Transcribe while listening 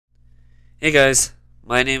Hey guys,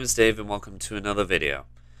 my name is Dave and welcome to another video.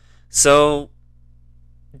 So,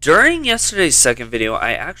 during yesterday's second video,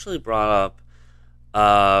 I actually brought up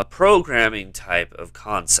a programming type of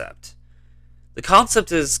concept. The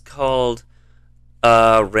concept is called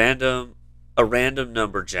a random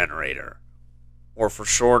number generator, or for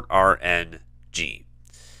short, RNG.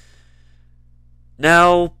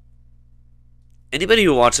 Now, anybody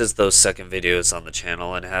who watches those second videos on the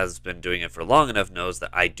channel and has been doing it for long enough knows that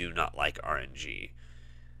I do not like RNG.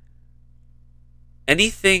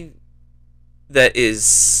 Anything that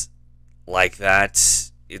is like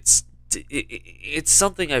that, it's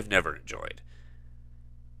something I've never enjoyed.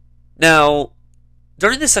 Now,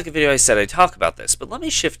 during the second video I said I'd talk about this, but let me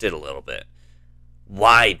shift it a little bit.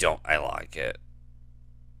 Why don't I like it?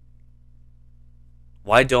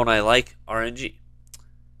 Why don't I like RNG?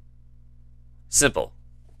 Simple.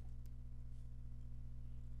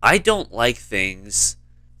 I don't like things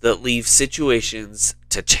that leave situations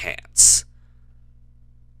to chance.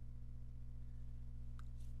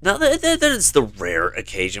 Now, that is the rare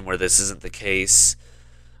occasion where this isn't the case,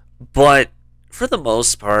 but for the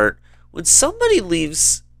most part, when somebody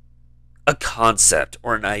leaves a concept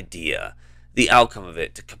or an idea, the outcome of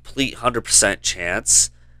it, to complete 100%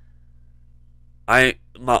 chance,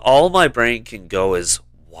 all my brain can go is,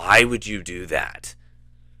 why would you do that?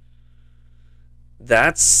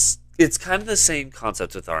 It's kind of the same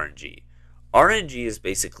concept with RNG. RNG is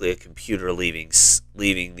basically a computer leaving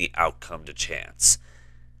the outcome to chance.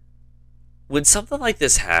 When something like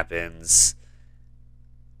this happens,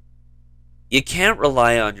 you can't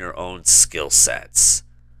rely on your own skill sets.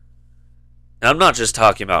 Now, I'm not just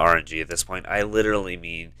talking about RNG at this point. I literally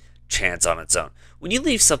mean chance on its own. When you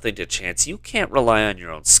leave something to chance, you can't rely on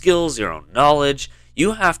your own skills, your own knowledge.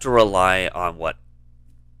 You have to rely on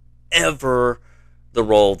whatever the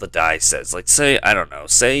roll of the die says. Like, say, I don't know,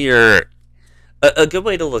 say you're... A good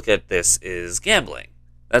way to look at this is gambling.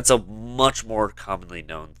 That's a much more commonly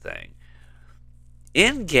known thing.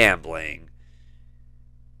 In gambling,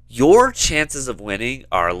 your chances of winning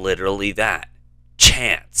are literally that.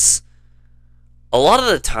 Chance. A lot of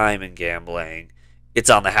the time in gambling, it's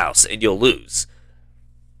on the house and you'll lose.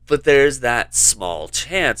 But there's that small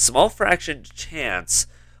fraction chance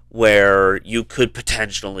where you could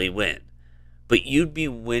potentially win. But you'd be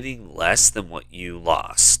winning less than what you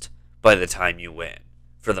lost by the time you win,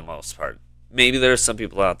 for the most part. Maybe there are some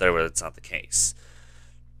people out there where it's not the case.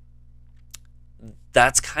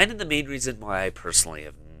 That's kind of the main reason why I personally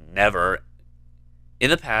have never, in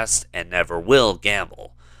the past, and never will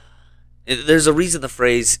gamble. There's a reason the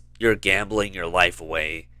phrase, "you're gambling your life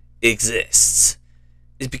away," exists.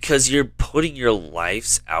 It's because you're putting your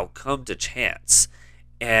life's outcome to chance.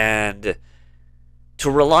 And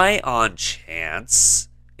to rely on chance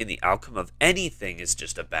in the outcome of anything is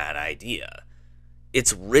just a bad idea.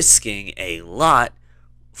 It's risking a lot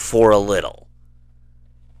for a little.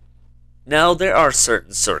 Now, there are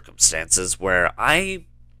certain circumstances where I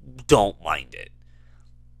don't mind it.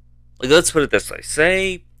 Like, let's put it this way.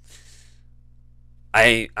 Say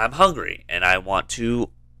I'm hungry and I want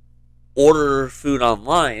to order food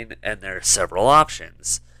online and there are several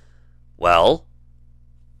options. Well,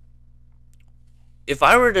 if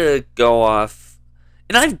I were to go off,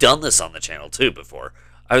 and I've done this on the channel too before,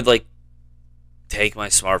 I would take my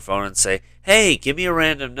smartphone and say, hey, give me a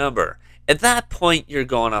random number. At that point, you're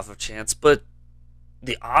going off of chance, but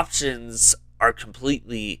the options are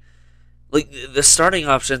completely, the starting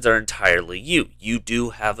options are entirely you. You do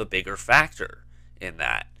have a bigger factor in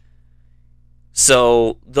that.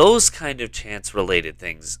 So those kind of chance-related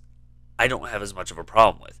things, I don't have as much of a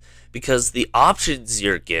problem with, because the options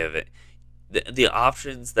you're given, the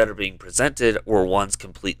options that are being presented were ones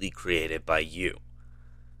completely created by you.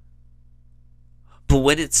 But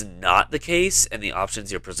when it's not the case, and the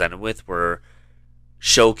options you're presented with were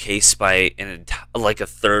showcased by a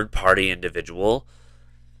third-party individual,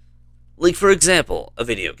 like, for example, a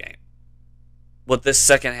video game, what this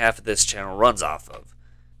second half of this channel runs off of.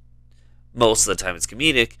 Most of the time it's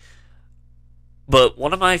comedic, but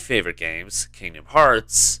one of my favorite games, Kingdom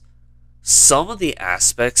Hearts, some of the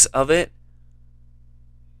aspects of it,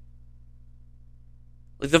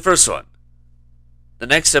 like the first one, the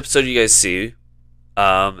next episode you guys see,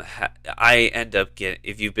 I end up getting,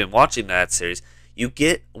 if you've been watching that series,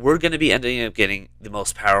 we're going to be ending up getting the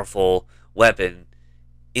most powerful weapon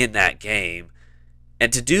in that game.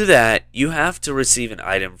 And to do that, you have to receive an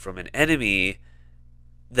item from an enemy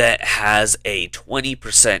that has a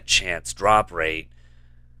 20% chance drop rate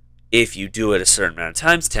if you do it a certain amount of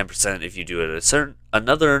times, 10% if you do it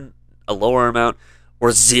a lower amount,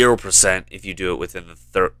 or 0% if you do it within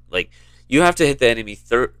the you have to hit the enemy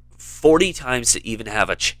 40 times to even have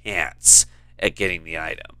a chance at getting the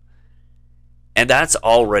item. And that's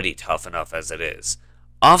already tough enough as it is.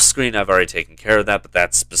 Off screen, I've already taken care of that, but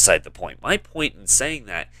that's beside the point. My point in saying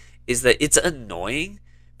that is that it's annoying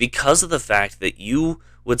because of the fact that you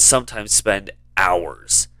would sometimes spend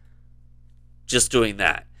hours just doing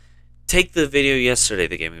that. Take the video yesterday,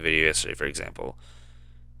 the gaming video yesterday, for example.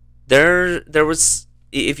 There was,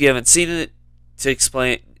 if you haven't seen it, to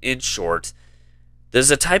explain in short,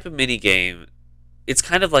 there's a type of mini game. It's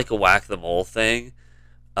kind of like a whack-the-mole thing,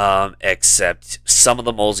 except some of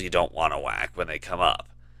the moles you don't want to whack when they come up.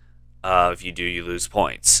 If you do, you lose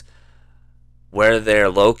points. Where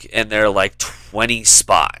they're and they're like 20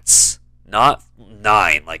 spots, not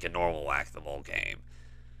 9 like a normal whack-the-mole game.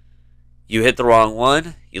 You hit the wrong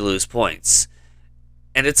one, you lose points.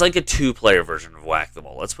 And it's like a 2-player version of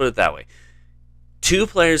whack-the-mole. Let's put it that way. 2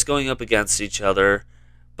 players going up against each other,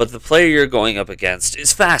 but the player you're going up against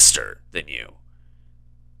is faster than you.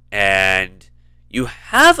 And you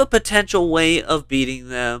have a potential way of beating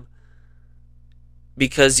them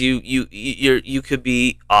because you could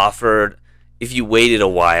be offered, if you waited a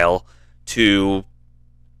while, you're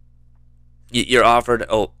offered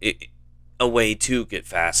a way to get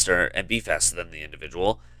faster and be faster than the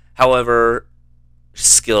individual. However,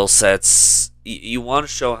 skill sets, you want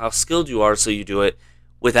to show how skilled you are, so you do it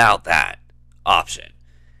without that option.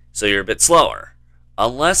 So you're a bit slower.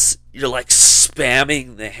 Unless you're like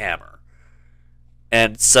spamming the hammer.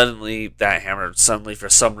 And suddenly that hammer for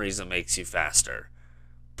some reason makes you faster.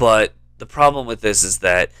 But the problem with this is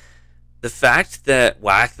that the fact that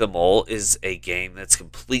Whack-the-Mole is a game that's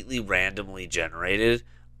completely randomly generated,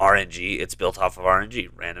 RNG, it's built off of RNG,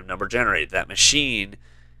 random number generated. That machine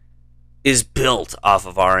is built off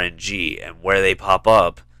of RNG, and where they pop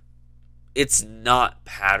up, it's not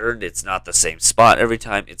patterned, it's not the same spot every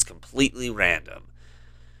time, it's completely random.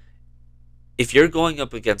 If you're going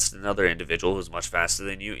up against another individual who's much faster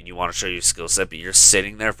than you and you want to show your skill set, but you're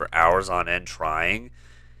sitting there for hours on end trying,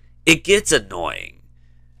 it gets annoying.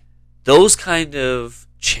 Those kind of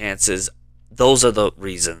chances, those are the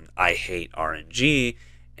reason I hate RNG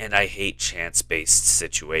and I hate chance-based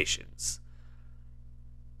situations.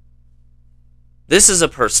 This is a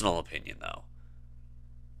personal opinion, though.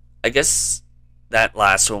 I guess that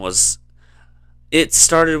last one was... It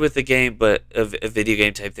started with a game, but a video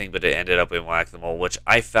game type thing, but it ended up in Whack-the-Mole, which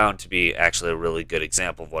I found to be actually a really good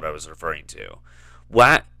example of what I was referring to.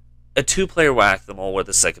 A 2-player Whack-the-Mole where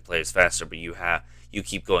the second player is faster, but you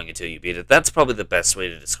keep going until you beat it. That's probably the best way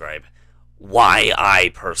to describe why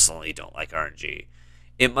I personally don't like RNG.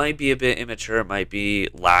 It might be a bit immature, it might be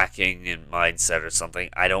lacking in mindset or something,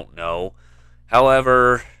 I don't know.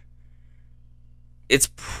 However, it's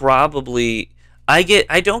probably... I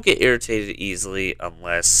don't get irritated easily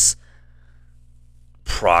unless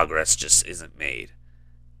progress just isn't made.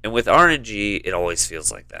 And with RNG, it always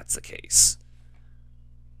feels like that's the case.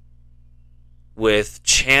 With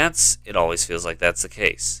chance, it always feels like that's the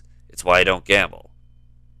case. It's why I don't gamble.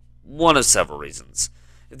 One of several reasons.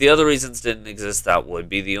 If the other reasons didn't exist, that would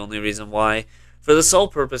be the only reason why. For the sole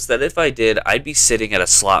purpose that if I did, I'd be sitting at a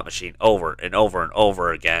slot machine over and over and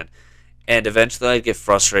over again. And eventually I'd get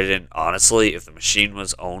frustrated, and honestly, if the machine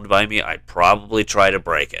was owned by me, I'd probably try to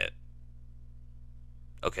break it.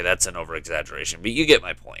 Okay, that's an over-exaggeration, but you get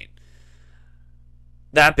my point.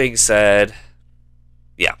 That being said,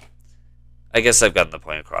 yeah, I guess I've gotten the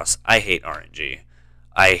point across. I hate RNG.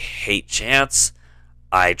 I hate chance.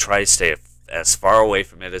 I try to stay as far away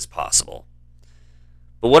from it as possible.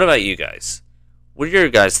 But what about you guys? What are your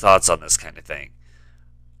guys' thoughts on this kind of thing?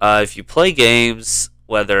 If you play games,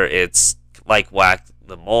 whether it's like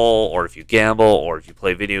Whack-the-Mole, or if you gamble, or if you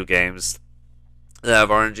play video games that have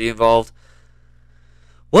RNG involved,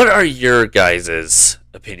 what are your guys'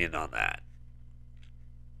 opinion on that?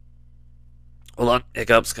 Hold on,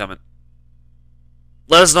 hiccup's coming.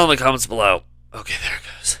 Let us know in the comments below. Okay, there it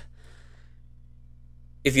goes.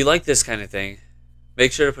 If you like this kind of thing,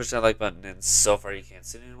 make sure to push that like button, and so far you can't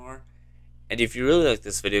see it anymore. And if you really like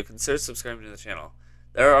this video, consider subscribing to the channel.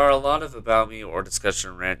 There are a lot of about me or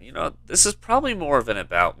discussion rant. You know, this is probably more of an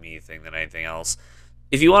about me thing than anything else.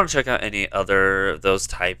 If you want to check out any other of those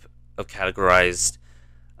type of categorized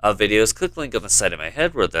videos, click the link on the side of my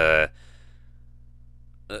head where the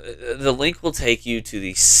link will take you to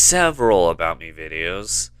the several about me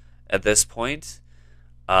videos at this point.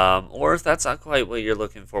 Or if that's not quite what you're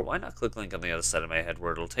looking for, why not click the link on the other side of my head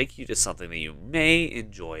where it'll take you to something that you may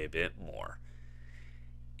enjoy a bit more.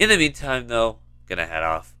 In the meantime, though, gonna head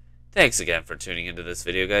off. Thanks again for tuning into this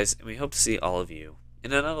video, guys, and we hope to see all of you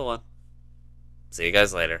in another one. See you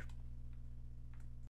guys later.